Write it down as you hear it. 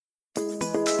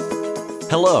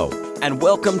Hello, and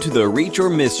welcome to the Reach or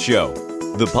Miss Show,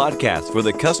 the podcast for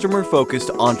the customer-focused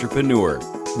entrepreneur,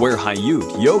 where Hayut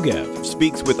Yogev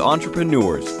speaks with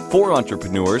entrepreneurs for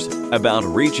entrepreneurs about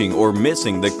reaching or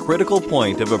missing the critical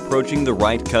point of approaching the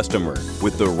right customer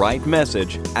with the right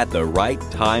message at the right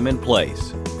time and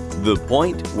place. The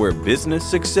point where business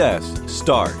success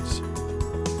starts.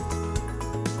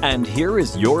 And here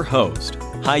is your host,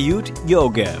 Hayut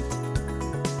Yogev.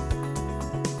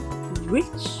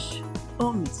 Reach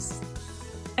or Miss,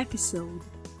 episode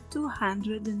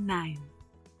 209.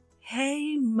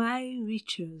 Hey, my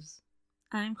reachers.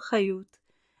 I'm Hayut,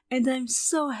 and I'm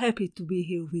so happy to be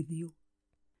here with you.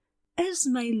 As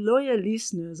my loyal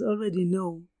listeners already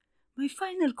know, my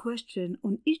final question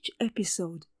on each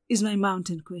episode is my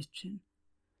mountain question.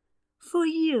 For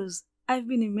years, I've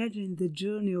been imagining the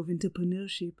journey of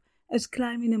entrepreneurship as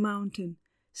climbing a mountain,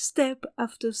 step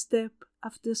after step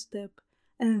after step,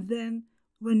 and then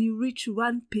when you reach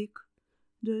one peak,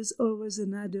 there's always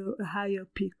another, a higher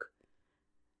peak.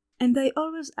 And I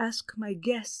always ask my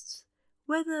guests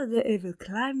whether they ever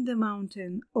climbed a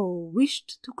mountain or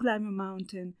wished to climb a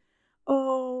mountain,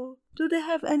 or do they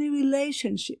have any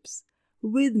relationships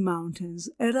with mountains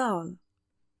at all.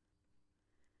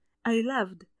 I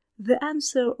loved the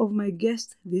answer of my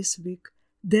guest this week,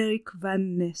 Derek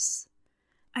Van Ness.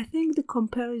 I think the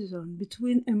comparison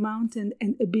between a mountain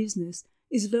and a business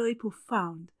is very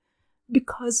profound,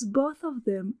 because both of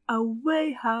them are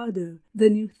way harder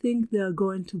than you think they are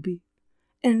going to be,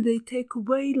 and they take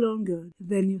way longer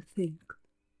than you think.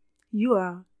 You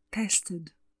are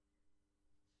tested.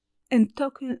 And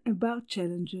talking about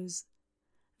challenges,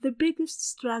 the biggest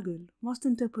struggle most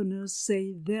entrepreneurs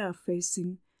say they are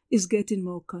facing is getting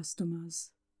more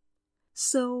customers.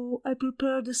 So I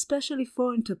prepared especially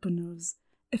for entrepreneurs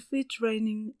a free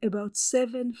training about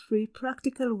 7 free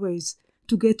practical ways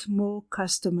to get more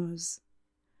customers.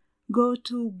 Go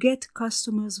to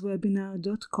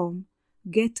getcustomerswebinar.com,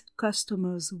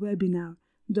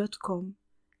 getcustomerswebinar.com,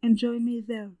 and join me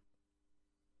there.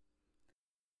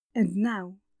 And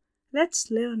now,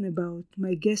 let's learn about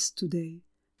my guest today,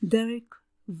 Derek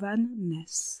Van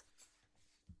Ness.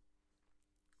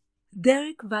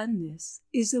 Derek Van Ness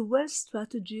is a wealth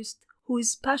strategist who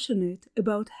is passionate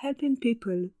about helping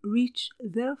people reach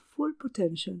their full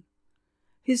potential.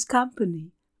 His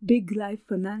company, Big Life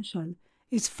Financial,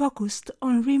 is focused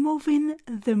on removing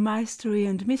the mystery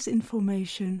and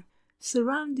misinformation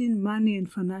surrounding money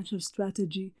and financial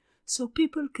strategy so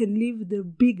people can live their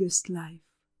biggest life.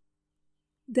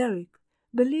 Derek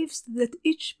believes that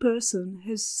each person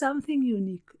has something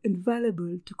unique and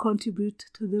valuable to contribute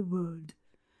to the world,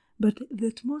 but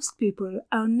that most people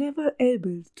are never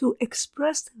able to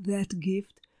express that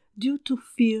gift due to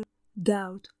fear,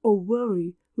 doubt, or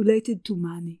worry related to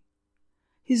money.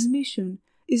 His mission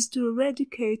is to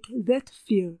eradicate that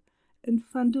fear and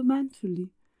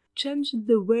fundamentally change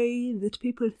the way that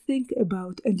people think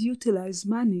about and utilize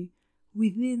money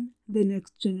within the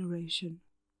next generation.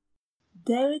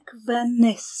 Derek Van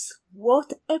Ness,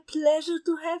 what a pleasure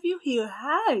to have you here.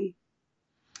 Hi.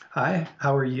 Hi,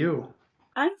 how are you?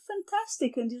 I'm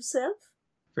fantastic, and yourself?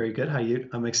 Very good.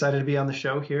 I'm excited to be on the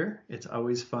show here. It's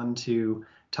always fun to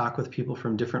talk with people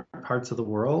from different parts of the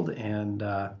world and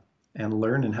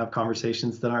learn and have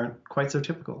conversations that aren't quite so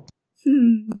typical.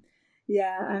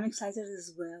 Yeah, I'm excited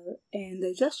as well. And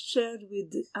I just shared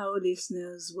with our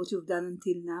listeners what you've done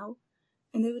until now.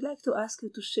 And I would like to ask you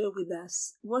to share with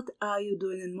us what are you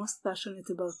doing and most passionate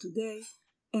about today,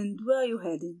 and where are you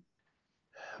heading?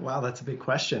 Wow, that's a big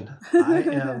question. I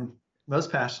am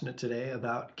most passionate today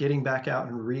about getting back out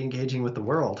and re-engaging with the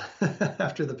world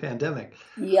after the pandemic.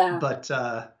 Yeah. But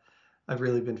I've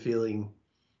really been feeling,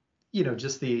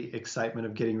 just the excitement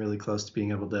of getting really close to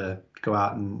being able to go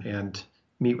out and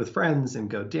meet with friends and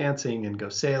go dancing and go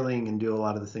sailing and do a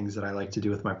lot of the things that I like to do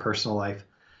with my personal life.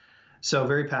 So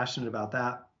very passionate about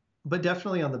that. But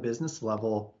definitely on the business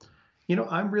level,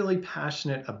 I'm really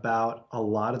passionate about a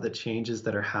lot of the changes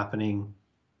that are happening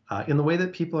in the way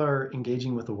that people are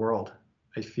engaging with the world.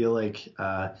 I feel like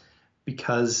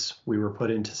because we were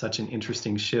put into such an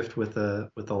interesting shift with the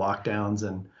lockdowns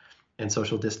and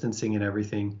social distancing and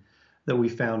everything, that we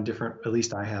found at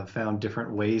least I have found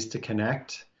different ways to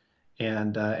connect.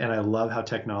 And I love how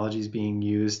technology is being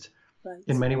used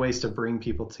in many ways to bring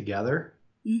people together.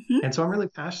 Mm-hmm. And so I'm really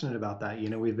passionate about that.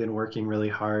 We've been working really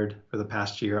hard for the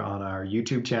past year on our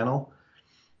YouTube channel.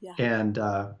 Yeah. And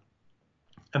I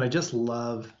just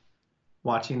love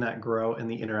watching that grow and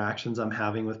the interactions I'm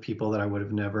having with people that I would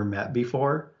have never met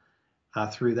before.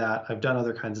 Through that, I've done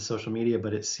other kinds of social media,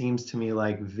 but it seems to me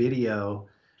like video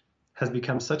has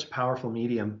become such a powerful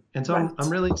medium. And so I'm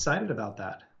really excited about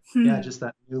that. yeah, just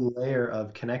that new layer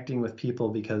of connecting with people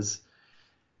because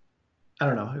I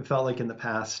don't know, it felt like in the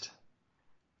past,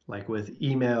 like with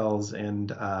emails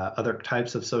and other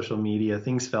types of social media,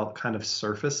 things felt kind of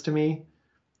surface to me.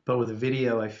 But with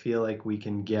video, I feel like we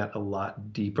can get a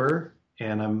lot deeper,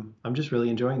 and I'm just really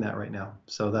enjoying that right now.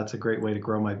 So that's a great way to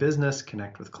grow my business,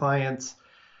 connect with clients,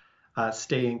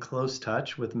 stay in close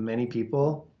touch with many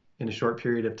people in a short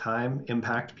period of time,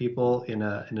 impact people in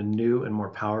a new and more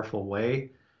powerful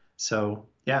way. So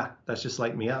yeah, that's just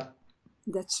light me up.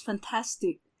 That's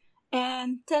fantastic.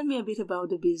 And tell me a bit about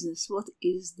the business. What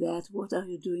is that? What are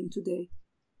you doing today?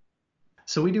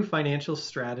 So we do financial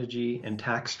strategy and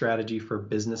tax strategy for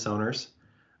business owners,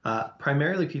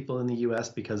 primarily people in the US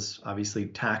because obviously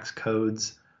tax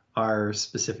codes are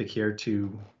specific here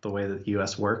to the way that the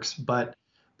US works, but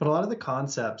a lot of the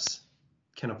concepts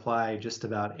can apply just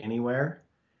about anywhere.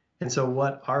 And so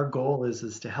what our goal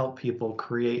is to help people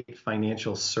create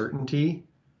financial certainty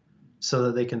so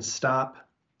that they can stop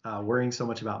worrying so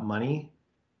much about money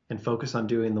and focus on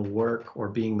doing the work or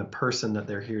being the person that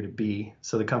they're here to be.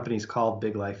 So the company's called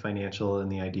Big Life Financial,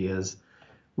 and the idea is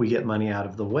we get money out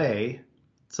of the way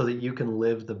so that you can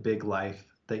live the big life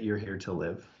that you're here to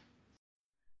live.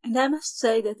 And I must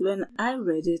say that when I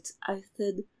read it, I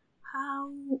said,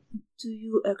 how do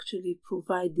you actually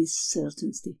provide this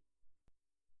certainty?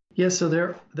 Yeah, so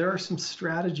there are some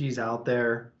strategies out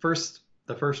there.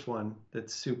 The first one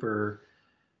that's super,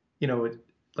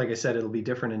 like I said, it'll be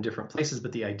different in different places,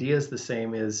 but the idea is the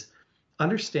same, is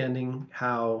understanding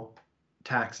how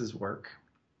taxes work.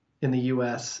 In the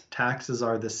US, taxes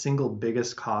are the single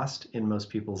biggest cost in most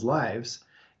people's lives,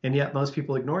 and yet most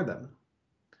people ignore them.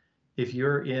 If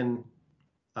you're in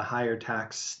a higher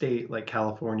tax state like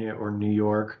California or New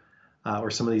York, or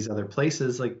some of these other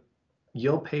places, like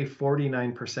you'll pay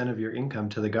 49% of your income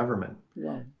to the government.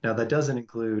 Wow. Now, that doesn't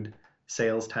include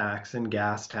sales tax and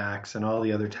gas tax and all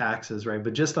the other taxes, right?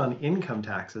 But just on income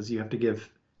taxes, you have to give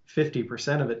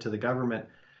 50% of it to the government.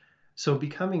 So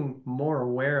becoming more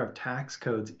aware of tax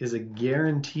codes is a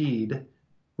guaranteed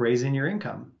raise in your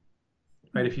income,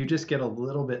 right? If you just get a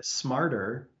little bit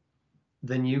smarter,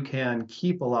 then you can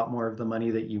keep a lot more of the money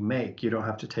that you make. You don't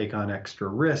have to take on extra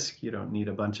risk. You don't need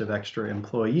a bunch of extra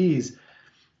employees.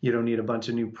 You don't need a bunch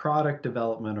of new product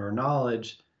development or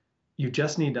knowledge. You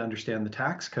just need to understand the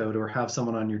tax code or have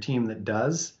someone on your team that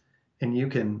does, and you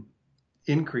can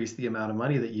increase the amount of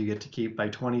money that you get to keep by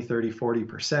 20, 30,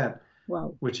 40%,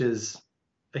 wow, which is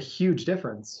a huge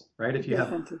difference, right? If you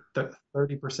definitely have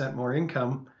 30% more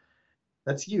income,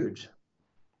 that's huge.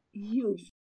 Huge.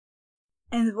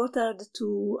 And what are the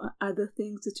two other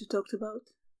things that you talked about?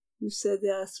 You said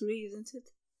there are three, isn't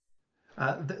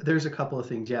it? There's a couple of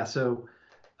things, yeah. So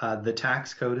the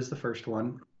tax code is the first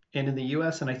one. And in the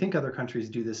US, and I think other countries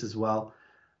do this as well,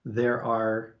 there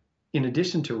are, in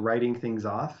addition to writing things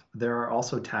off, there are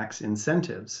also tax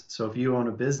incentives. So if you own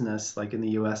a business like in the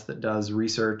US that does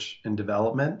research and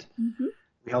development,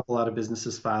 we help a lot of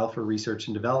businesses file for research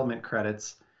and development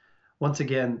credits. Once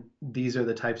again, these are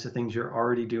the types of things you're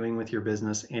already doing with your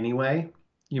business anyway.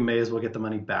 You may as well get the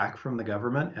money back from the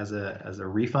government as a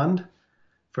refund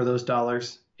for those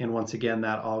dollars. And once again,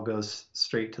 that all goes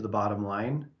straight to the bottom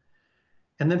line.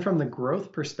 And then from the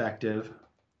growth perspective,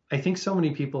 I think so many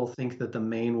people think that the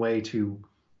main way to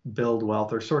build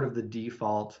wealth, or sort of the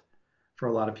default for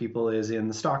a lot of people, is in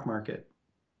the stock market.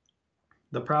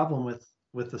 The problem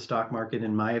with the stock market,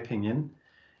 in my opinion,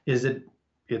 is that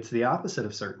it's the opposite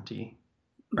of certainty,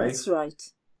 right? That's right.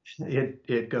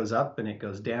 It goes up and it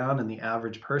goes down, and the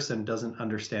average person doesn't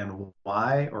understand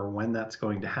why or when that's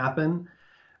going to happen.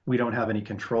 We don't have any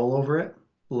control over it.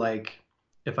 Like,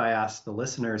 if I ask the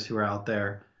listeners who are out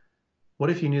there, what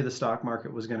if you knew the stock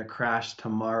market was going to crash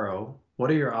tomorrow?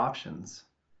 What are your options?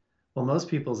 Well, most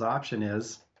people's option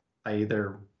is I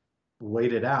either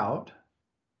wait it out,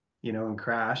 and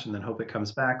crash and then hope it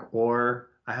comes back, or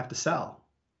I have to sell.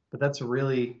 But that's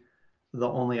really the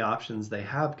only options they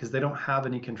have because they don't have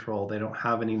any control. They don't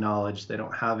have any knowledge. They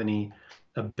don't have any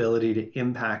ability to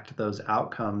impact those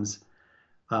outcomes.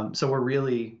 So we're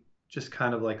really just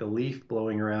kind of like a leaf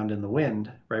blowing around in the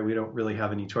wind, right? We don't really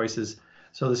have any choices.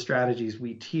 So the strategies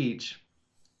we teach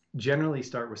generally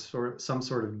start with some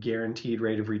sort of guaranteed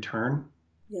rate of return.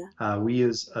 Yeah. We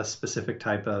use a specific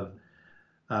type of,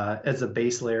 as a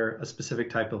base layer, a specific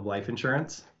type of life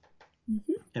insurance.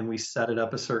 And we set it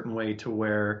up a certain way to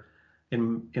where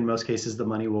in most cases, the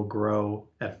money will grow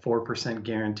at 4%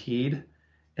 guaranteed.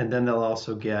 And then they'll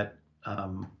also get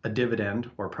a dividend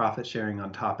or profit sharing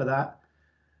on top of that.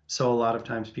 So a lot of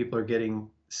times people are getting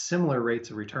similar rates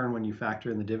of return when you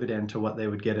factor in the dividend to what they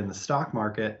would get in the stock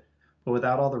market, but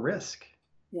without all the risk.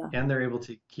 Yeah. And they're able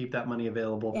to keep that money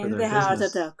available for And their the heart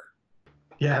business. attack.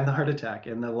 Yeah, and the heart attack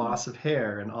and the loss of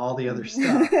hair and all the other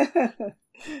stuff.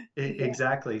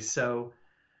 Exactly. So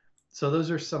those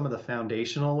are some of the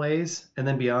foundational ways. And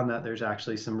then beyond that, there's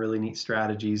actually some really neat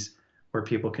strategies where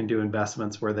people can do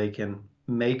investments where they can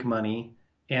make money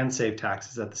and save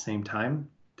taxes at the same time.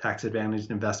 Tax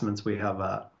advantaged investments. We have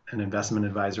an investment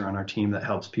advisor on our team that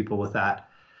helps people with that.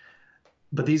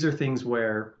 But these are things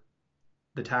where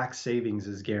the tax savings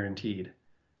is guaranteed.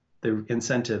 The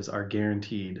incentives are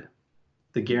guaranteed.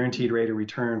 The guaranteed rate of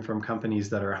return from companies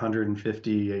that are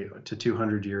 150 to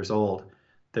 200 years old,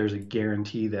 there's a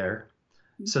guarantee there.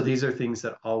 So these are things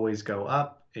that always go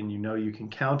up and you can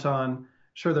count on.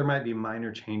 Sure, there might be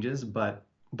minor changes, but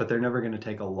they're never going to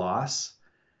take a loss.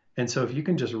 And so if you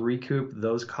can just recoup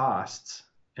those costs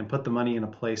and put the money in a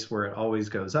place where it always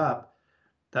goes up,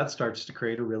 that starts to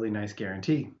create a really nice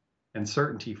guarantee and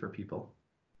certainty for people.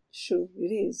 Sure,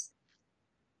 it is.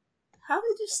 How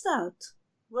did you start?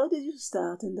 Where did you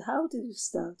start and how did you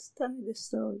start? Tell me the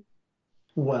story.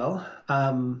 Well,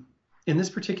 in this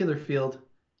particular field,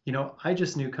 I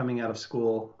just knew coming out of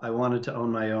school, I wanted to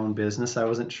own my own business. I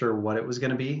wasn't sure what it was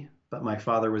going to be, but my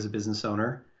father was a business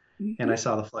owner and I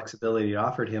saw the flexibility it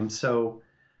offered him.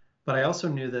 But I also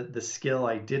knew that the skill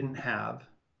I didn't have,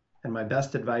 and my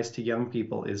best advice to young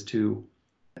people is to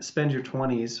spend your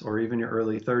 20s or even your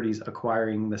early 30s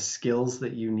acquiring the skills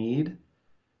that you need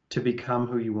to become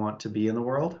who you want to be in the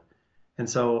world. And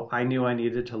so I knew I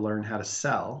needed to learn how to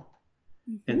sell.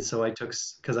 And so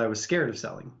because I was scared of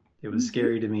selling. It was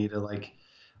scary to me to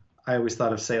I always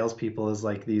thought of salespeople as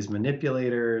like these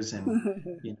manipulators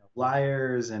and,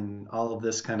 liars and all of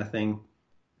this kind of thing.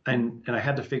 And I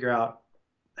had to figure out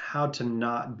how to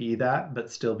not be that,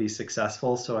 but still be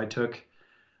successful. So I took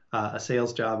a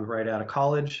sales job right out of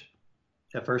college.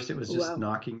 At first it was just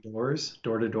knocking doors,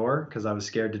 door to door, because I was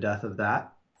scared to death of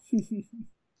that.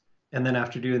 And then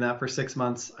after doing that for 6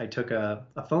 months, I took a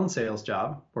phone sales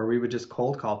job where we would just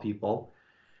cold call people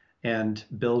and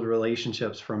build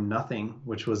relationships from nothing,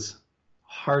 which was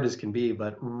hard as can be,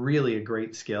 but really a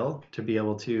great skill to be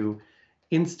able to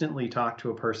instantly talk to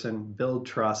a person, build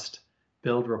trust,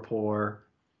 build rapport,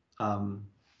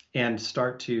 and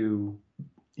start to,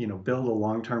 build a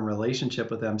long-term relationship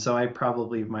with them. So I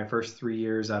probably, my first 3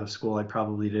 years out of school, I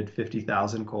probably did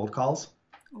 50,000 cold calls.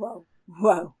 Wow.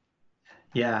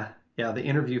 Yeah. The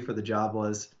interview for the job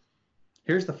was,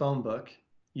 here's the phone book.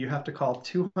 You have to call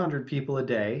 200 people a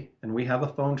day, and we have a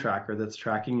phone tracker that's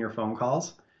tracking your phone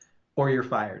calls, or you're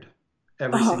fired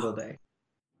every single day.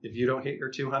 If you don't hit your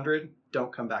 200,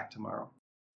 don't come back tomorrow.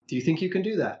 Do you think you can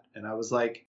do that? And I was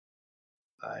like,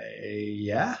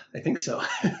 yeah, I think so.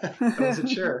 I wasn't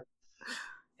sure.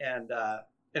 And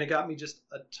it got me just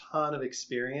a ton of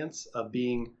experience of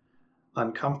being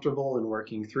uncomfortable and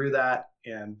working through that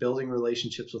and building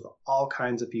relationships with all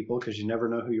kinds of people, because you never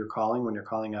know who you're calling when you're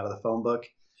calling out of the phone book.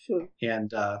 Sure.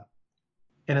 And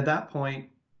at that point,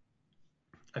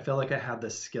 I felt like I had the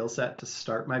skill set to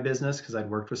start my business because I'd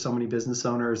worked with so many business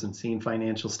owners and seen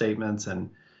financial statements, and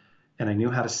I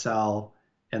knew how to sell.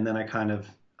 And then I kind of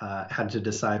had to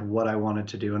decide what I wanted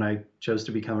to do. And I chose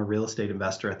to become a real estate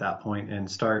investor at that point and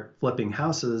start flipping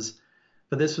houses.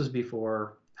 But this was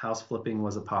before house flipping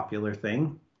was a popular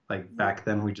thing. Like back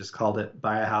then we just called it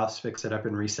buy a house, fix it up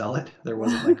and resell it. There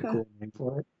wasn't like a cool name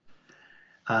for it.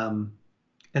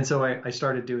 And so I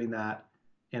started doing that.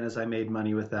 And as I made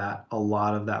money with that, a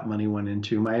lot of that money went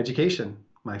into my education,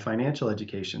 my financial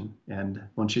education. And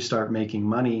once you start making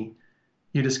money,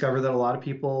 you discover that a lot of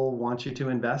people want you to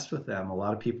invest with them. A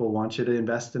lot of people want you to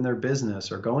invest in their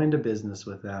business or go into business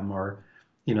with them, or,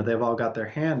 they've all got their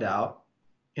hand out.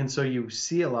 And so you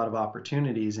see a lot of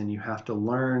opportunities, and you have to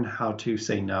learn how to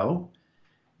say no.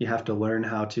 You have to learn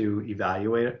how to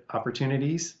evaluate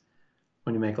opportunities.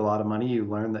 When you make a lot of money, you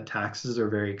learn that taxes are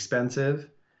very expensive.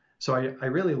 So I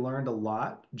really learned a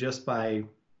lot just by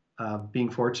being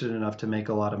fortunate enough to make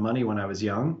a lot of money when I was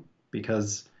young,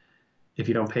 because if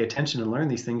you don't pay attention and learn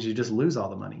these things, you just lose all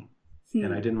the money.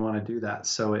 And I didn't want to do that.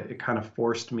 So it kind of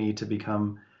forced me to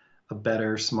become a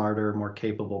better, smarter, more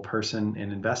capable person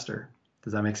and investor.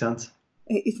 Does that make sense?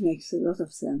 It makes a lot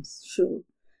of sense, sure.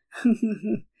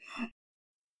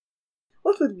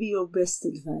 What would be your best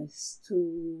advice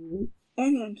to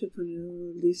any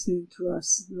entrepreneur listening to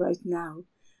us right now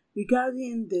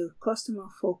regarding the customer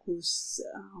focus,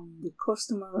 the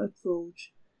customer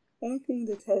approach, anything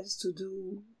that has to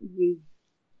do with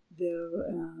their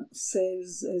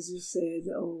sales, as you said,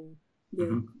 or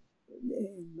their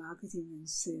marketing and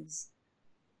sales?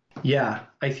 Yeah,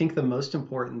 I think the most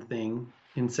important thing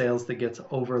in sales that gets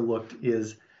overlooked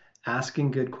is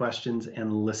asking good questions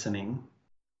and listening.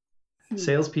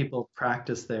 Salespeople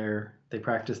practice their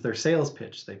sales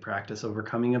pitch. They practice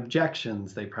overcoming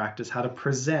objections. They practice how to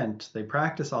present. They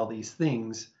practice all these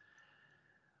things.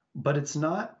 But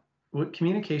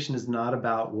communication is not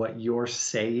about what you're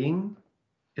saying.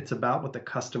 It's about what the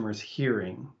customer's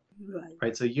hearing.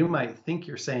 Right. So you might think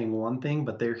you're saying one thing,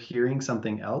 but they're hearing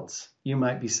something else. You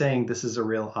might be saying this is a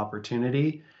real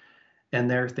opportunity, and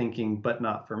they're thinking, but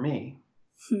not for me.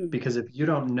 Because if you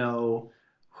don't know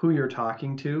who you're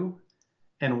talking to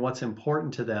and what's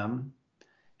important to them,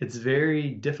 it's very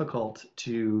difficult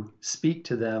to speak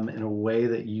to them in a way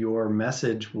that your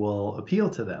message will appeal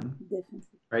to them. Definitely.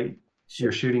 Right? Sure.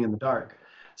 You're shooting in the dark.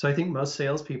 So I think most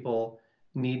salespeople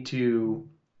need to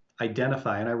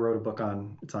identify, and I wrote a book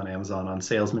it's on Amazon, on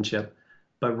salesmanship,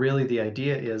 but really the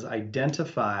idea is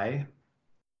identify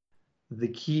the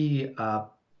key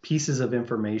pieces of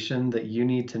information that you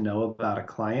need to know about a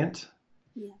client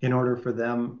in order for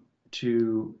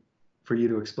you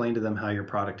to explain to them how your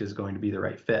product is going to be the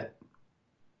right fit.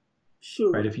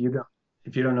 Sure. Right? If you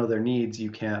don't know their needs,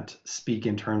 you can't speak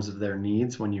in terms of their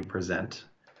needs when you present.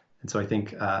 And so I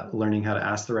think learning how to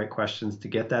ask the right questions to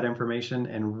get that information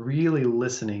and really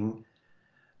listening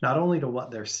not only to what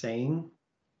they're saying,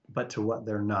 but to what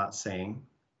they're not saying.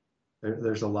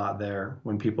 There's a lot there.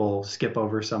 When people skip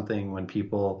over something, when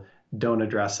people don't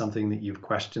address something that you've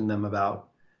questioned them about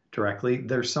directly,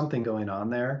 there's something going on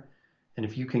there. And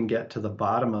if you can get to the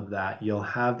bottom of that, you'll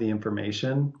have the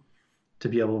information to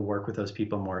be able to work with those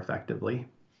people more effectively.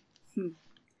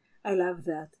 I love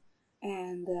that.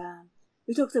 And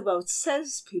you talked about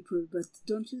salespeople, but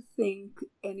don't you think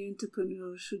any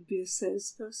entrepreneur should be a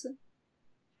salesperson?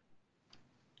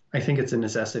 I think it's a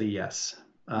necessity, yes.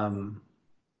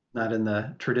 Not in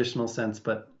the traditional sense,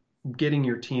 but getting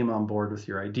your team on board with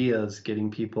your ideas,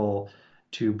 getting people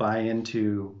to buy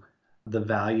into the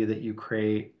value that you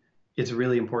create. It's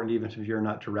really important, even if you're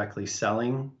not directly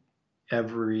selling,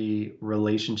 every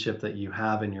relationship that you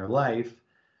have in your life,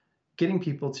 getting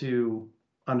people to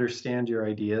understand your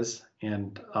ideas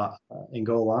and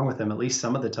go along with them at least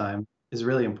some of the time is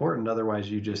really important.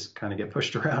 Otherwise, you just kind of get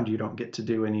pushed around. You don't get to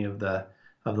do any of the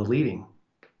leading.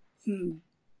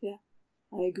 Yeah,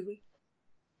 I agree.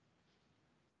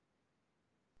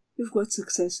 You've got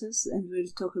successes, and we'll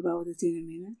talk about it in a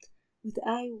minute. But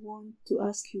I want to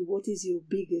ask you, what is your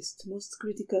biggest, most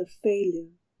critical failure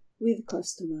with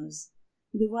customers?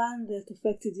 The one that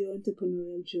affected your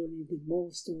entrepreneurial journey the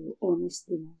most, or almost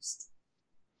the most?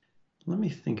 Let me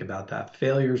think about that.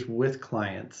 Failures with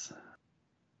clients.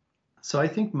 So I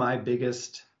think my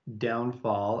biggest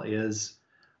downfall is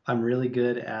I'm really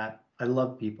good at, I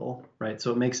love people, right?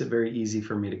 So it makes it very easy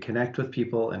for me to connect with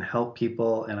people and help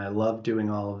people, and I love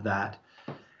doing all of that.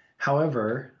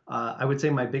 However, I would say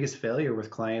my biggest failure with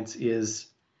clients is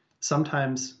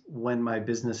sometimes when my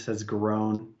business has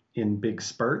grown in big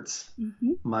spurts,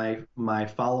 my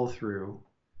follow through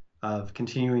of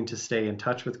continuing to stay in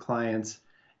touch with clients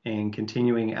and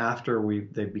continuing after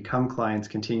they've become clients,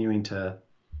 continuing to,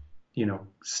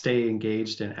 stay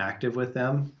engaged and active with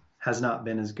them has not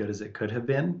been as good as it could have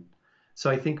been. So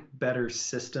I think better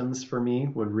systems for me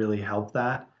would really help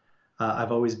that.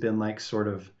 I've always been like sort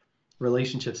of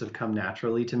relationships have come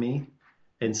naturally to me.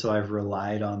 And so I've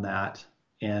relied on that.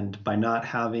 And by not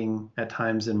having, at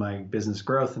times in my business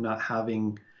growth, not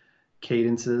having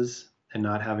cadences and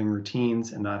not having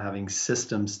routines and not having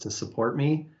systems to support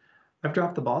me, I've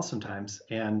dropped the ball sometimes.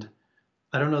 And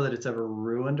I don't know that it's ever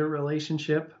ruined a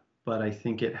relationship, but I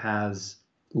think it has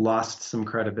lost some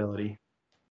credibility.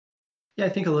 Yeah, I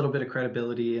think a little bit of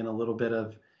credibility and a little bit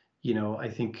of, I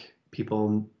think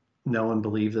people know and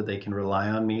believe that they can rely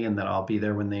on me and that I'll be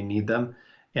there when they need them.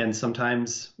 And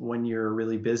sometimes when you're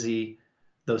really busy,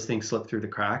 those things slip through the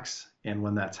cracks. And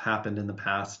when that's happened in the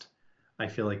past, I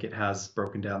feel like it has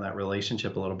broken down that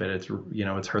relationship a little bit. It's,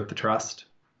 it's hurt the trust.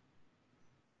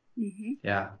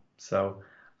 Yeah. So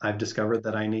I've discovered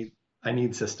that I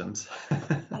need systems.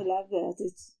 I love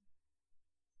that.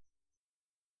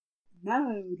 Now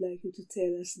I would like you to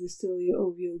tell us the story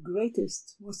of your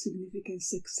greatest, most significant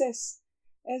success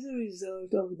as a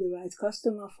result of the right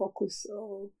customer focus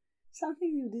or something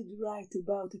you did right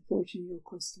about approaching your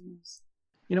customers.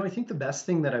 I think the best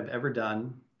thing that I've ever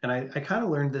done, and I kind of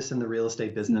learned this in the real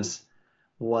estate business,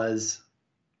 was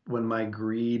when my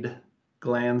greed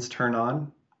glands turn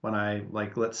on, when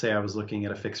let's say I was looking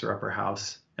at a fixer-upper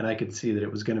house and I could see that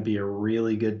it was going to be a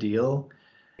really good deal,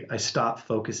 I stopped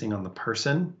focusing on the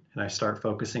person and I start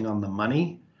focusing on the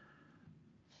money.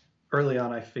 Early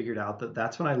on, I figured out that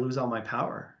that's when I lose all my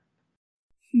power.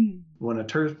 When a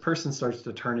person starts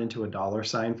to turn into a dollar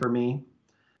sign for me,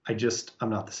 I'm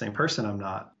not the same person.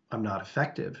 I'm not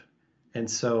effective. And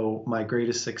so my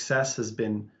greatest success has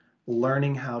been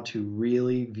learning how to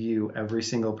really view every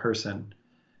single person,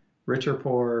 rich or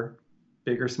poor,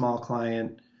 big or small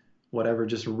client, whatever,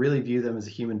 just really view them as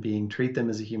a human being, treat them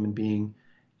as a human being,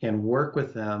 and work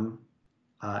with them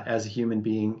as a human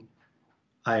being.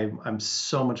 I'm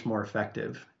so much more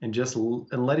effective and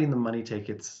letting the money take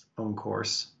its own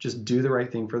course. Just do the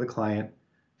right thing for the client,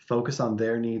 focus on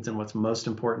their needs and what's most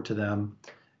important to them,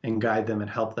 and guide them and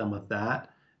help them with that,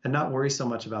 and not worry so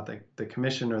much about the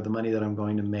commission or the money that I'm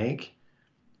going to make.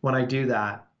 When I do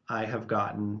that, I have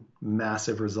gotten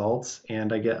massive results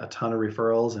and I get a ton of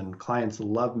referrals and clients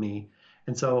love me.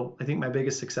 And so I think my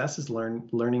biggest success is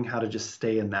learning how to just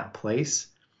stay in that place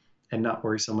and not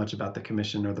worry so much about the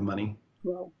commission or the money.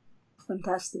 Wow,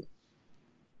 fantastic.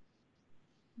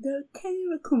 Can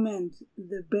you recommend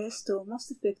the best or most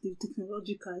effective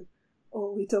technological,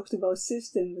 or we talked about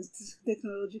systems,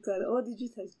 technological or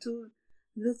digital tool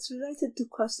that's related to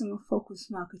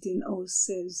customer-focused marketing or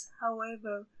sales?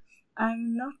 However,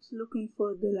 I'm not looking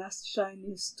for the last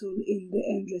shiniest tool in the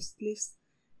endless list.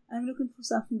 I'm looking for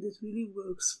something that really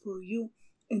works for you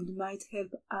and might help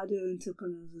other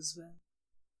entrepreneurs as well.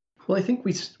 Well, I think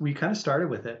we kind of started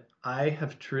with it.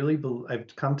 I've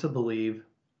come to believe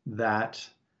that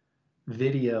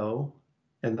video,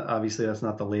 and obviously that's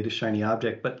not the latest shiny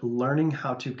object, but learning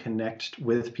how to connect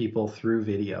with people through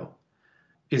video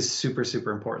is super,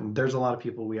 super important. There's a lot of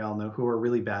people we all know who are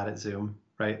really bad at Zoom,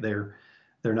 right? They're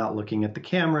not looking at the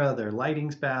camera, their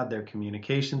lighting's bad, their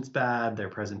communication's bad, their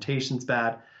presentation's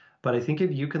bad. But I think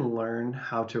if you can learn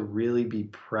how to really be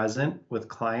present with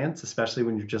clients, especially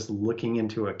when you're just looking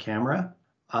into a camera,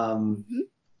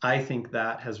 I think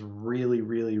that has really,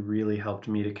 really, really helped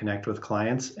me to connect with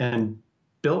clients and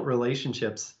built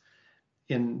relationships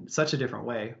in such a different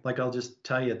way. Like I'll just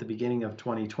tell you, at the beginning of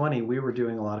 2020, we were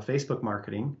doing a lot of Facebook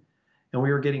marketing and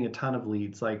we were getting a ton of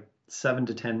leads, like 7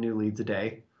 to 10 new leads a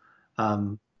day,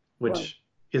 which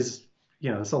is,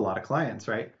 it's a lot of clients,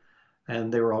 right?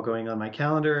 And they were all going on my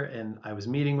calendar and I was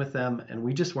meeting with them and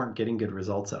we just weren't getting good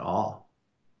results at all.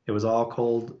 It was all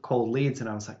cold leads. And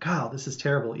I was like, God, this is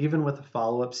terrible. Even with a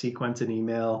follow-up sequence and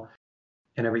email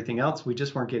and everything else, we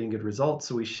just weren't getting good results.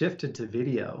 So we shifted to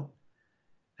video.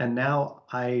 And now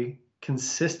I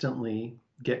consistently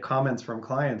get comments from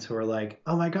clients who are like,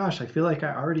 oh my gosh, I feel like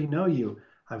I already know you.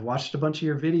 I've watched a bunch of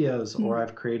your videos, or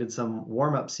I've created some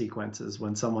warm-up sequences.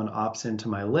 When someone opts into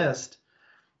my list,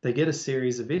 they get a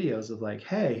series of videos of like,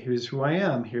 hey, here's who I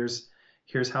am. Here's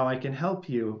how I can help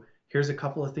you. Here's a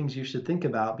couple of things you should think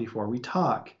about before we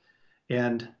talk.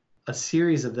 And a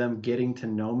series of them getting to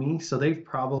know me. So they've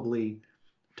probably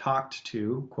talked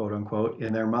to, quote unquote,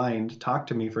 in their mind, talked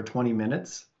to me for 20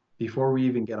 minutes before we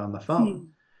even get on the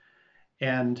phone.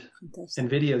 And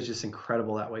video is just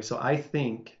incredible that way. So I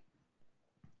think,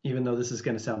 even though this is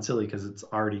going to sound silly because it's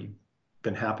already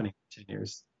been happening for 10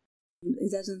 years.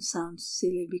 It doesn't sound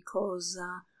silly because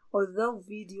although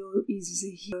video is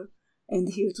here and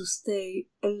here to stay,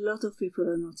 a lot of people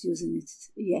are not using it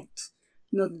yet.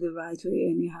 Not the right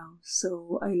way anyhow.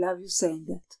 So I love you saying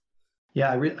that. Yeah,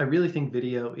 I really think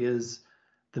video is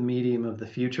the medium of the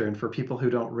future. And for people who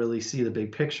don't really see the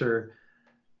big picture,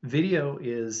 video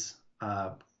is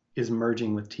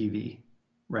merging with TV,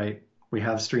 right? We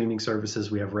have streaming services,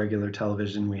 we have regular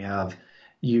television, we have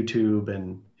YouTube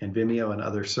and Vimeo and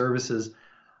other services.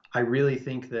 I really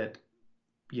think that,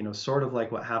 sort of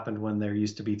like what happened when there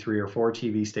used to be 3 or 4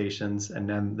 TV stations and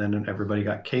then everybody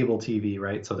got cable TV,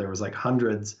 right? So there was like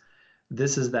hundreds.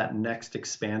 This is that next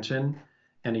expansion,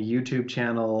 and a YouTube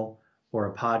channel or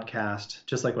a podcast,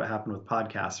 just like what happened with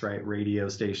podcasts, right? Radio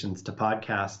stations to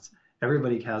podcasts.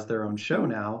 Everybody has their own show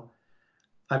now.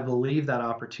 I believe that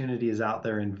opportunity is out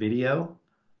there in video.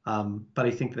 But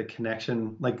I think the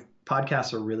connection, like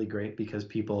podcasts are really great because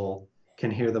people can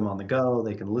hear them on the go,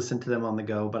 they can listen to them on the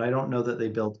go, but I don't know that they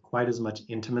build quite as much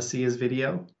intimacy as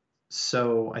video.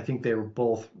 So I think they're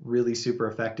both really super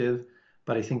effective,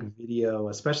 but I think video,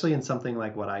 especially in something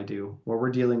like what I do, where we're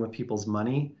dealing with people's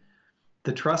money,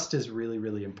 the trust is really,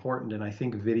 really important. And I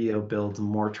think video builds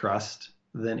more trust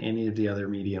than any of the other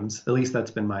mediums. At least that's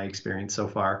been my experience so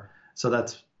far. So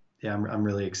I'm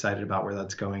really excited about where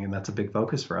that's going, and that's a big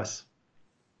focus for us.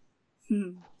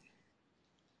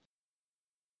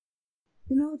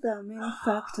 There are many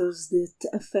factors that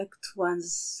affect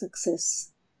one's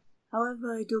success.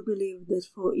 However, I do believe that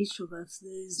for each of us,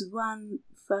 there is one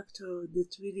factor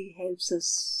that really helps us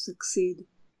succeed.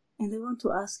 And I want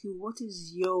to ask you, what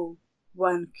is your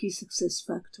one key success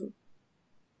factor?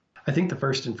 I think the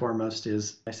first and foremost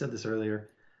is, I said this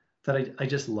earlier, that I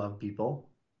just love people.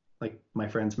 Like my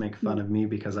friends make fun of me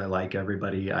because I like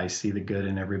everybody. I see the good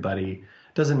in everybody.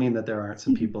 Doesn't mean that there aren't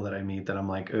some people that I meet that I'm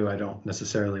like, oh, I don't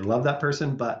necessarily love that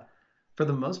person. But for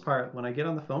the most part, when I get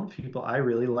on the phone with people, I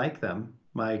really like them.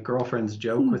 My girlfriends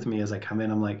joke with me as I come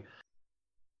in. I'm like,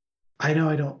 I know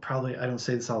I don't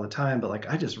say this all the time, but like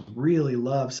I just really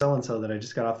love so and so that I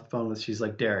just got off the phone with. She's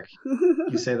like, Derek,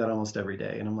 you say that almost every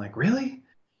day. And I'm like, really?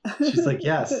 She's like,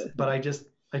 yes, but I just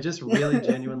really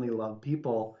genuinely love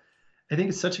people. I think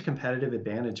it's such a competitive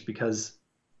advantage because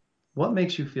what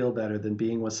makes you feel better than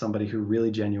being with somebody who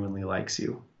really genuinely likes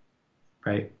you,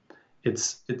 right?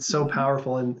 It's so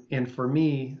powerful, and for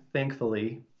me,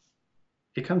 thankfully,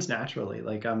 it comes naturally.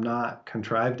 Like I'm not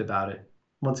contrived about it.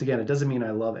 Once again, it doesn't mean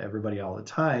I love everybody all the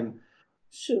time,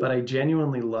 Sure. but I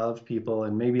genuinely love people,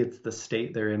 and maybe it's the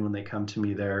state they're in when they come to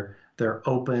me. They're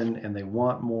open and they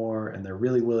want more and they're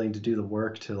really willing to do the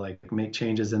work to like make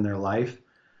changes in their life.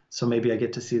 So maybe I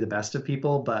get to see the best of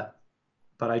people, but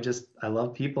I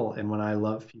love people, and when I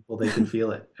love people, they can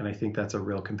feel it, and I think that's a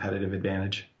real competitive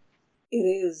advantage. It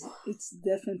is. It's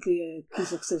definitely a key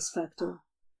success factor.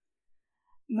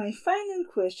 My final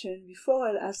question, before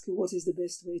I'll ask you what is the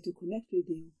best way to connect with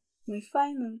you, my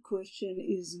final question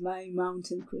is my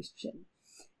mountain question.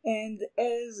 And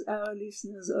as our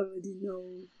listeners already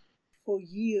know, for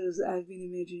years I've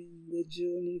been imagining the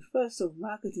journey first of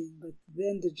marketing, but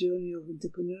then the journey of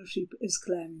entrepreneurship as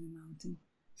climbing a mountain.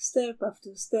 Step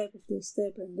after step after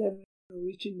step, and then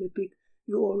reaching the peak,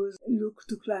 you always look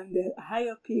to climb the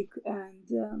higher peak, and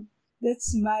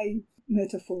that's my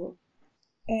metaphor.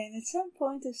 And at some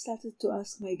point I started to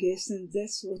ask my guests, and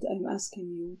that's what I'm asking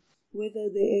you, whether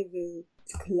they ever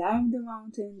climbed a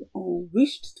mountain or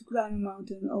wished to climb a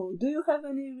mountain, or do you have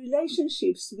any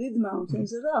relationships with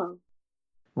mountains at all?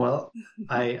 Well,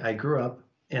 I grew up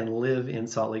and live in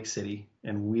Salt Lake City,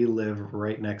 and we live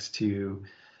right next to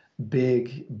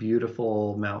big,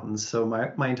 beautiful mountains. So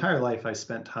my entire life I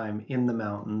spent time in the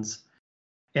mountains.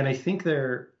 And I think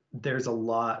there's a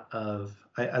lot of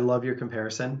I love your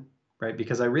comparison, right?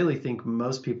 Because I really think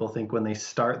most people think when they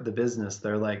start the business,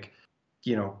 they're like,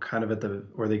 kind of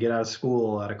or they get out of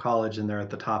school, out of college, and they're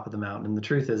at the top of the mountain. And the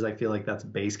truth is, I feel like that's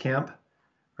base camp,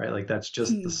 right? Like that's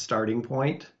just the starting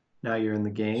point. Now you're in the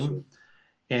game, Sure.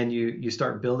 and you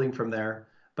start building from there.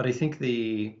 But I think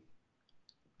the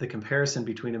comparison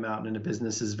between a mountain and a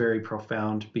business is very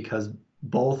profound because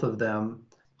both of them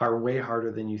are way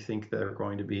harder than you think they're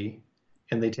going to be,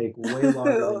 and they take way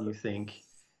longer than you think.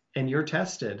 And you're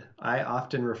tested. I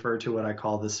often refer to what I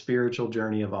call the spiritual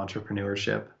journey of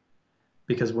entrepreneurship,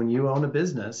 because when you own a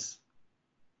business,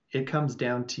 it comes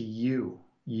down to you.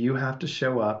 You have to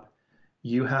show up.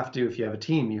 You have to, if you have a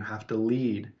team, you have to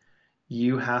lead.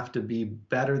 You have to be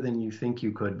better than you think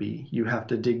you could be. You have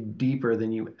to dig deeper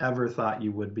than you ever thought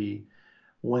you would be.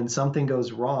 When something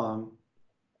goes wrong,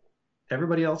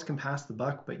 everybody else can pass the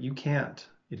buck, but you can't.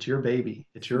 It's your baby.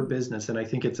 It's your business. And I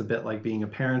think it's a bit like being a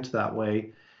parent that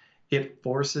way. It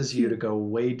forces you to go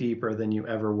way deeper than you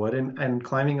ever would. And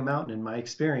climbing a mountain, in my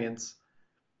experience,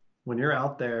 when you're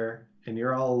out there and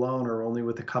you're all alone or only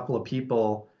with a couple of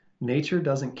people, nature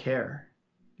doesn't care.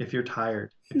 If you're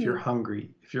tired, if you're hungry,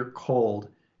 if you're cold,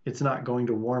 it's not going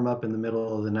to warm up in the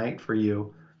middle of the night for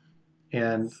you.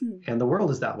 And the world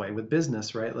is that way with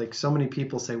business, right? Like so many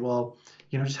people say, well,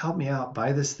 just help me out,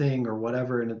 buy this thing or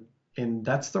whatever. And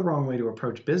that's the wrong way to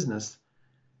approach business.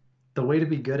 The way to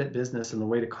be good at business and the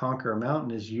way to conquer a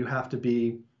mountain is you have to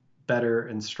be better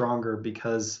and stronger,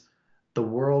 because the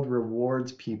world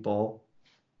rewards people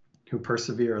who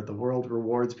persevere. The world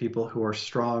rewards people who are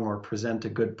strong or present a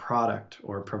good product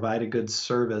or provide a good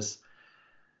service.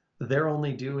 They're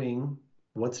only doing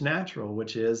what's natural,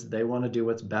 which is they want to do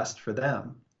what's best for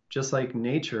them. Just like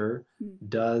nature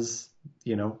does,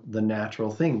 the natural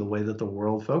thing, the way that the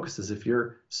world focuses. If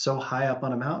you're so high up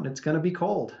on a mountain, it's going to be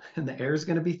cold and the air is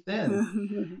going to be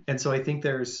thin. And so I think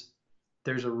there's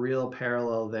a real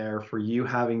parallel there for you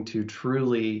having to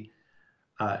truly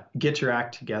get your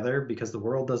act together, because the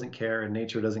world doesn't care and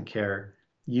nature doesn't care.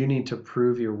 You need to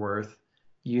prove your worth.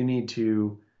 You need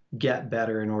to get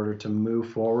better in order to move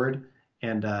forward.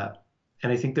 And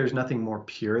I think there's nothing more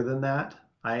pure than that.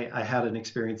 I had an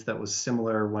experience that was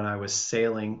similar when I was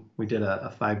sailing. We did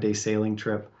a 5-day sailing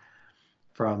trip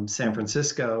from San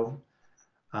Francisco,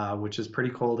 which is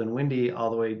pretty cold and windy, all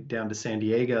the way down to San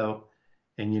Diego.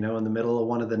 And, in the middle of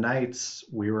one of the nights,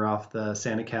 we were off the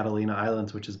Santa Catalina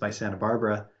Islands, which is by Santa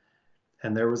Barbara.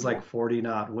 And there was like 40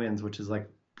 knot winds, which is like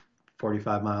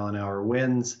 45 mile an hour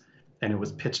winds. And it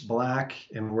was pitch black.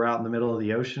 And we're out in the middle of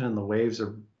the ocean and the waves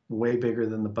are way bigger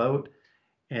than the boat.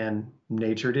 And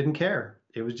nature didn't care.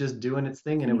 It was just doing its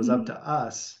thing. And it was up to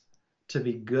us to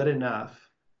be good enough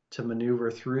to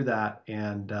maneuver through that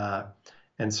and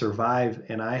survive.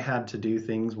 And I had to do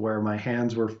things where my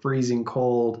hands were freezing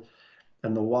cold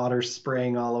and the water's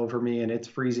spraying all over me and it's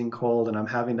freezing cold and I'm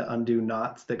having to undo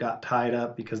knots that got tied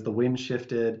up because the wind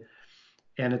shifted.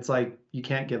 And it's like, you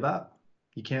can't give up.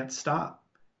 You can't stop.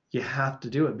 You have to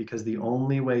do it, because the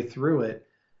only way through it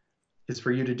is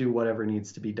for you to do whatever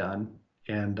needs to be done.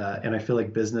 And I feel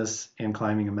like business and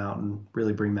climbing a mountain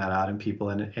really bring that out in people.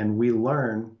 And we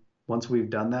learn, once we've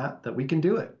done that we can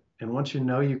do it. And once you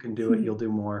know you can do it, you'll do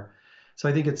more. So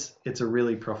I think it's a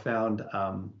really profound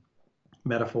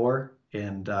metaphor.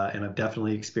 And I've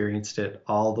definitely experienced it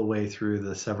all the way through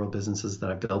the several businesses that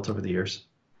I've built over the years.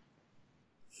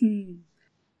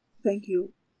 Thank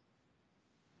you.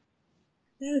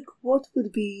 Derek, what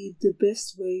would be the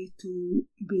best way to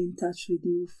be in touch with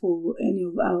you for any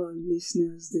of our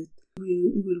listeners that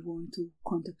will want to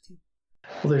contact you?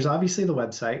 Well, there's obviously the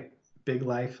website,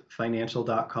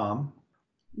 biglifefinancial.com.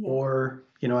 Yeah. Or,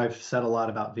 I've said a lot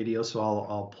about video, so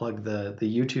I'll plug the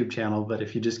YouTube channel. But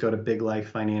if you just go to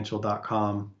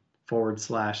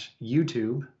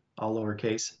biglifefinancial.com/YouTube, all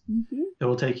lowercase, it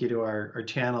will take you to our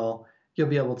channel. You'll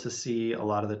be able to see a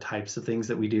lot of the types of things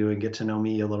that we do and get to know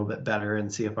me a little bit better and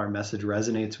see if our message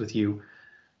resonates with you.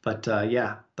 But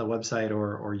the website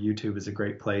or YouTube is a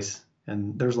great place.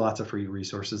 And there's lots of free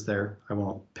resources there. I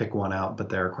won't pick one out, but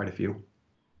there are quite a few.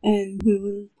 And we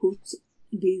will put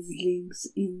these links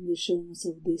in the show notes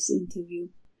of this interview.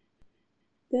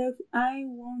 Derek, I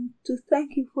want to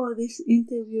thank you for this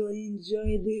interview. I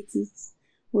enjoyed it. It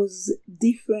was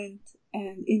different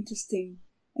and interesting.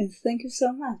 And thank you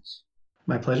so much.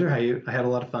 My pleasure. I had a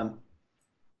lot of fun.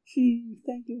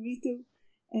 Thank you, me too.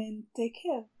 And take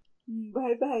care.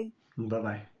 Bye-bye.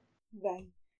 Bye-bye. Bye.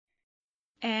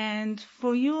 And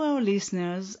for you, our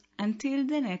listeners, until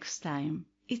the next time,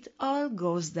 it all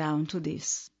goes down to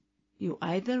this. You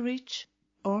either reach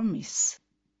or miss.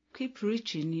 Keep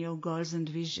reaching your goals and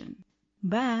vision.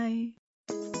 Bye.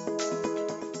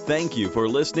 Thank you for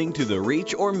listening to the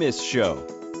Reach or Miss Show,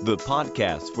 the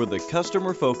podcast for the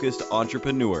customer-focused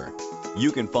entrepreneur.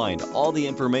 You can find all the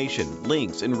information,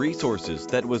 links, and resources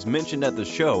that was mentioned at the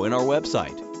show in our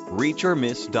website,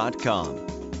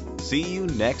 reachormiss.com. See you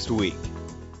next week.